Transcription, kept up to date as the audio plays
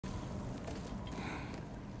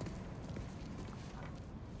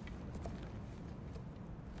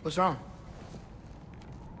What's wrong?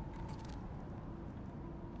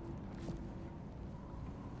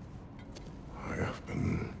 I have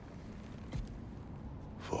been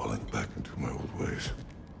falling back into my old ways.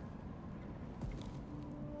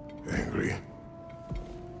 Angry,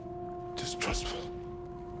 distrustful.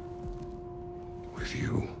 With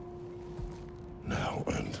you, now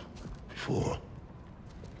and before.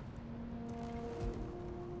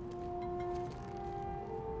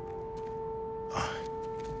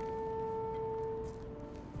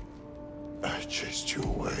 I chased you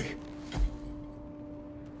away.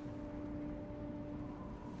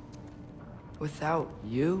 Without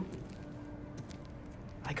you,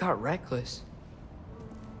 I got reckless.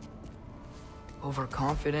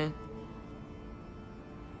 Overconfident.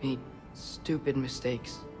 Made stupid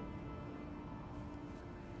mistakes.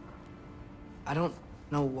 I don't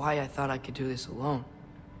know why I thought I could do this alone.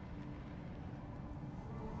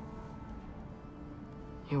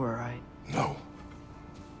 You were right. No.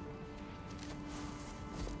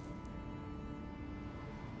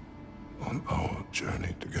 On our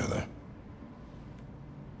journey together,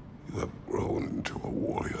 you have grown into a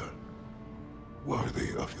warrior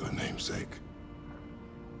worthy of your namesake.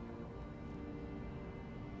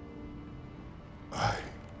 I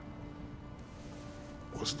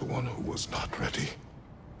was the one who was not ready.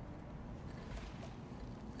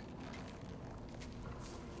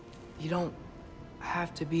 You don't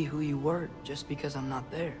have to be who you were just because I'm not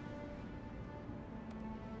there.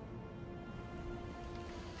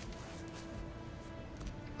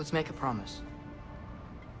 Let's make a promise.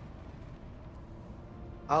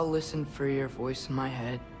 I'll listen for your voice in my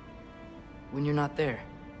head when you're not there,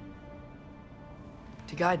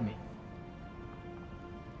 to guide me.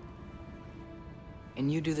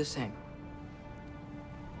 And you do the same.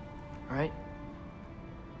 All right?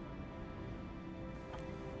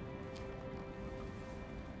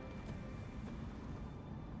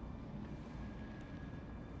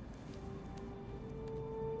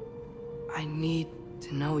 I need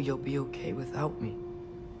to know you'll be okay without me.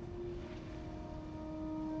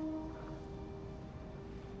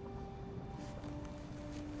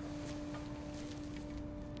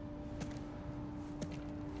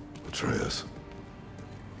 Atreus.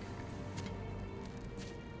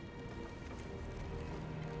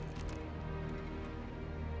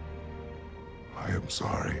 I am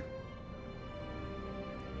sorry.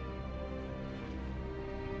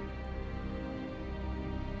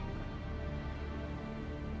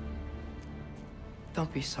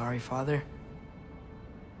 Don't be sorry, Father.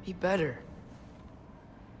 Be better.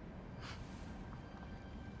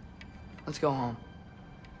 Let's go home.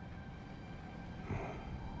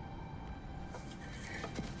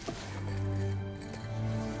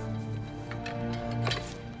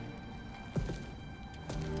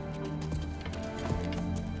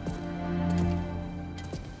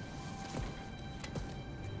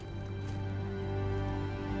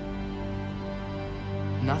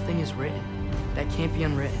 Nothing is written that can't be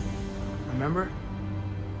unwritten. Remember?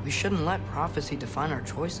 We shouldn't let prophecy define our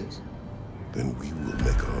choices. Then we will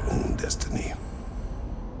make our own destiny.